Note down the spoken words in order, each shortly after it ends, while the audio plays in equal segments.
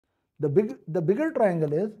The bigger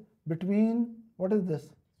triangle is between, what is this?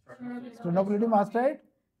 Sternocleidomastoid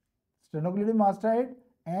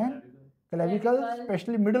and clavicle,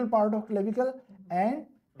 especially middle part of clavicle and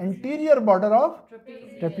anterior border of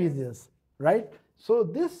trapezius, right? So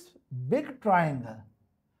this big triangle,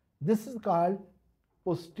 this is called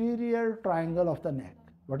posterior triangle of the neck.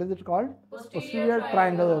 What is it called? Posterior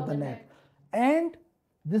triangle of the neck. And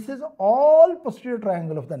this is all posterior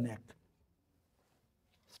triangle of the neck.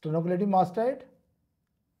 Sternocleidomastoid.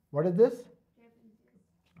 What is this?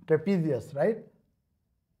 Trapezius, right?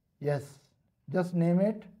 Yes. Just name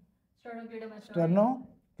it.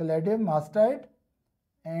 Sternocleidomastoid.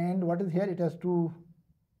 And what is here? It has two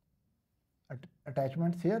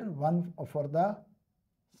attachments here. One for the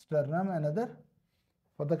sternum, another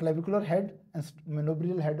for the clavicular head and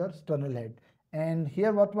manubrial head or sternal head. And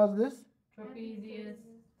here what was this?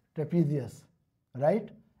 Trapezius, right?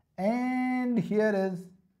 And here is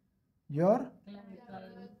your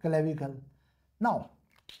clavicle. Now,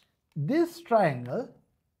 this triangle,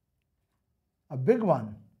 a big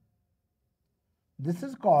one, this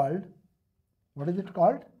is called, what is it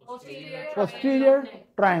called? Posterior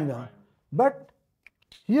triangle. But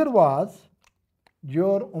here was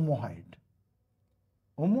your omohyoid.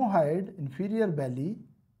 Omohyoid, inferior belly,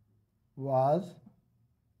 was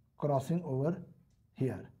crossing over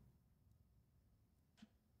here.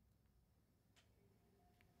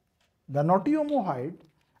 The knotty omohyoid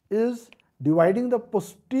is dividing the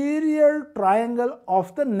posterior triangle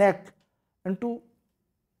of the neck into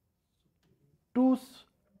two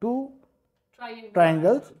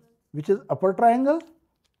triangles, which is upper triangle,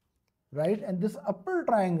 right? And this upper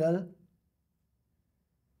triangle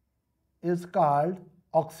is called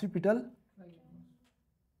occipital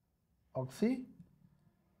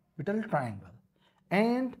triangle.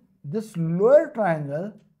 And this lower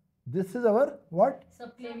triangle, this is our what?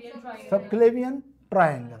 Subclavian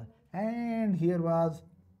triangle. And here was,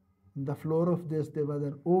 in the floor of this, there was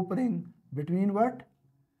an opening between what?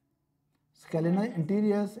 Scalenus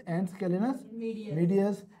anterius and scalenus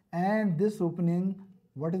medius. And this opening,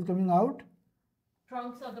 what is coming out?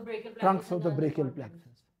 Trunks of the brachial plexus. Trunks of the brachial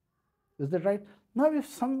plexus. Is that right? Now, if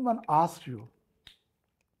someone asks you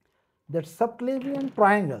that subclavian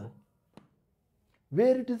triangle,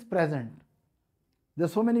 where it is present, there are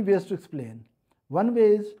so many ways to explain. One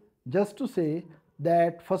way is just to say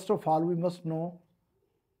that first of all we must know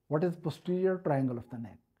what is posterior triangle of the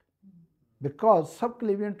neck, because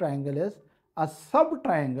subclavian triangle is a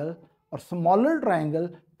sub-triangle or smaller triangle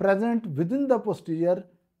present within the posterior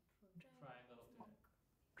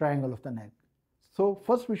triangle of the neck. So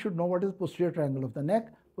first we should know what is posterior triangle of the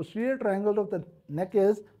neck. Posterior triangle of the neck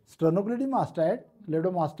is sternocleidomastoid,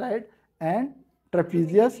 cleidomastoid and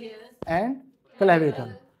trapezius and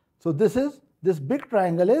clavicle. So this big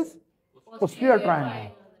triangle is posterior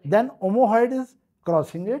triangle. Then omohyoid is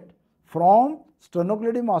crossing it from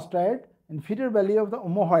sternocleidomastoid, inferior belly of the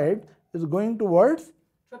omohyoid is going towards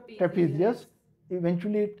trapezius.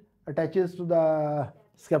 Eventually it attaches to the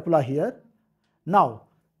scapula here. Now,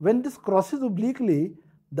 when this crosses obliquely,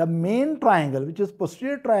 the main triangle, which is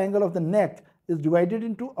posterior triangle of the neck, is divided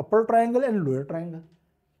into upper triangle and lower triangle.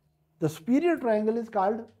 The superior triangle is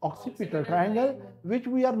called occipital triangle, which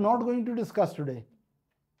we are not going to discuss today,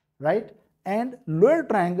 right? And lower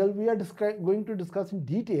triangle we are going to discuss in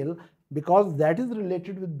detail, because that is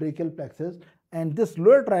related with brachial plexus, and this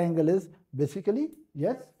lower triangle is basically,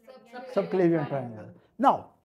 yes, subclavian triangle. Now,